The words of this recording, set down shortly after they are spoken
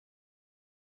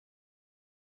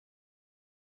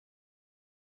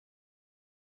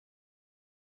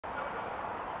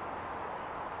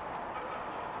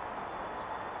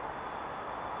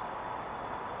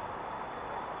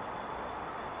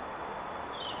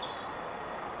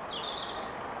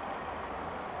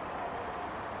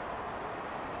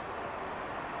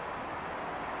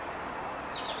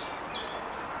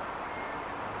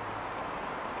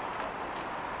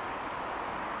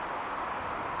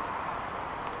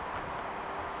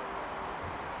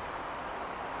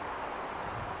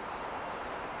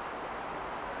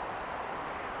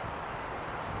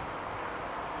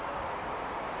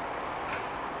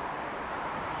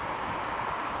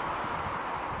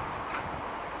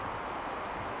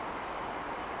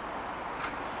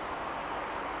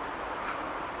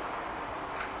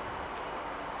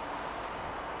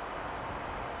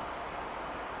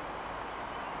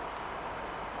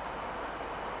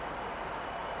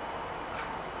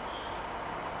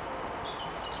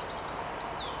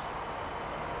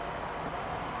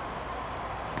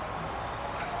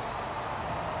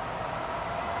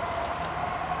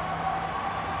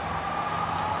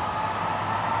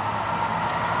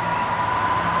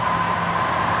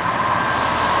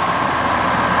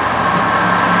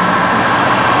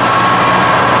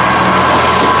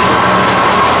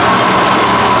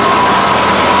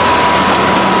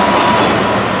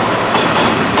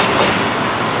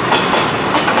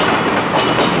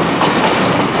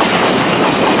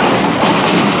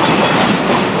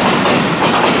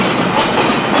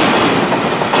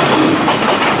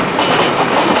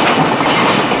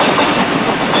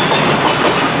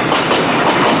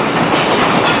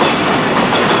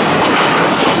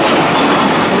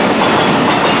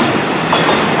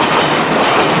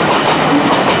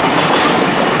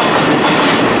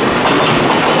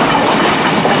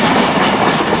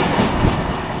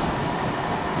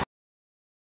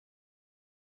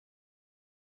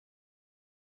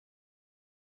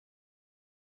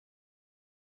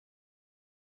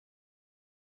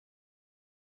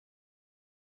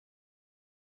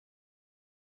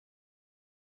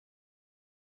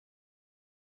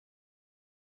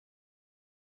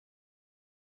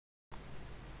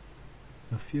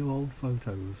A few old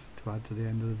photos to add to the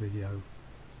end of the video.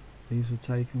 These were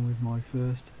taken with my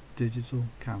first digital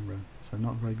camera, so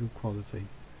not very good quality.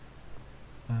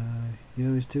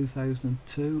 Year is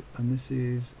 2002 and this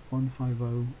is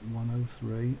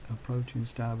 150103 approaching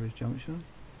Stourbridge Junction.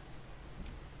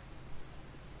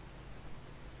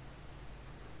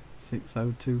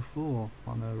 6024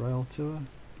 on a rail tour,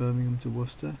 Birmingham to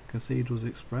Worcester, Cathedrals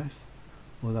Express,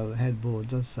 although the headboard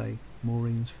does say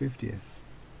Maureen's 50th.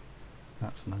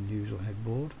 That's an unusual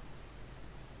headboard.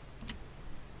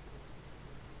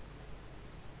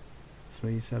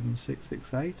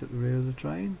 37668 at the rear of the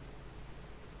train.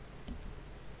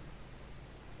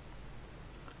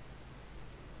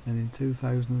 And in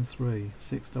 2003,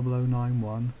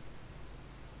 60091,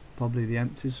 probably the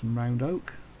empties from Round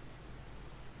Oak.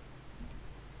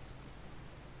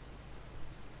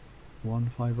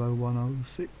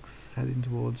 150106 heading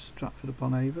towards Stratford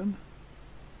upon Avon.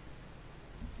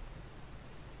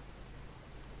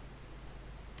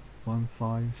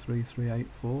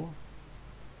 153384,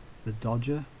 the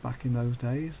Dodger back in those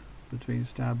days between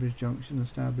Stourbridge Junction and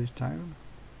Stourbridge Town.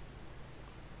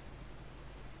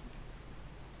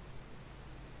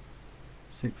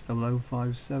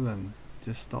 60057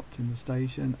 just stopped in the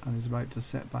station and is about to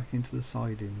set back into the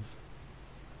sidings.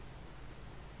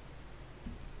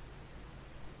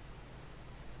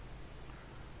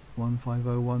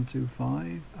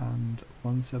 150125 and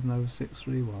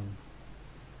 170631.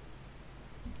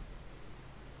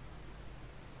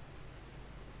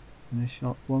 And this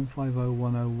shot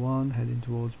 150101 heading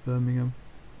towards Birmingham,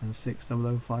 and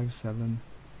 60057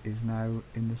 is now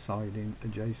in the siding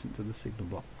adjacent to the signal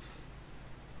box.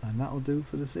 And that'll do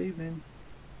for this evening.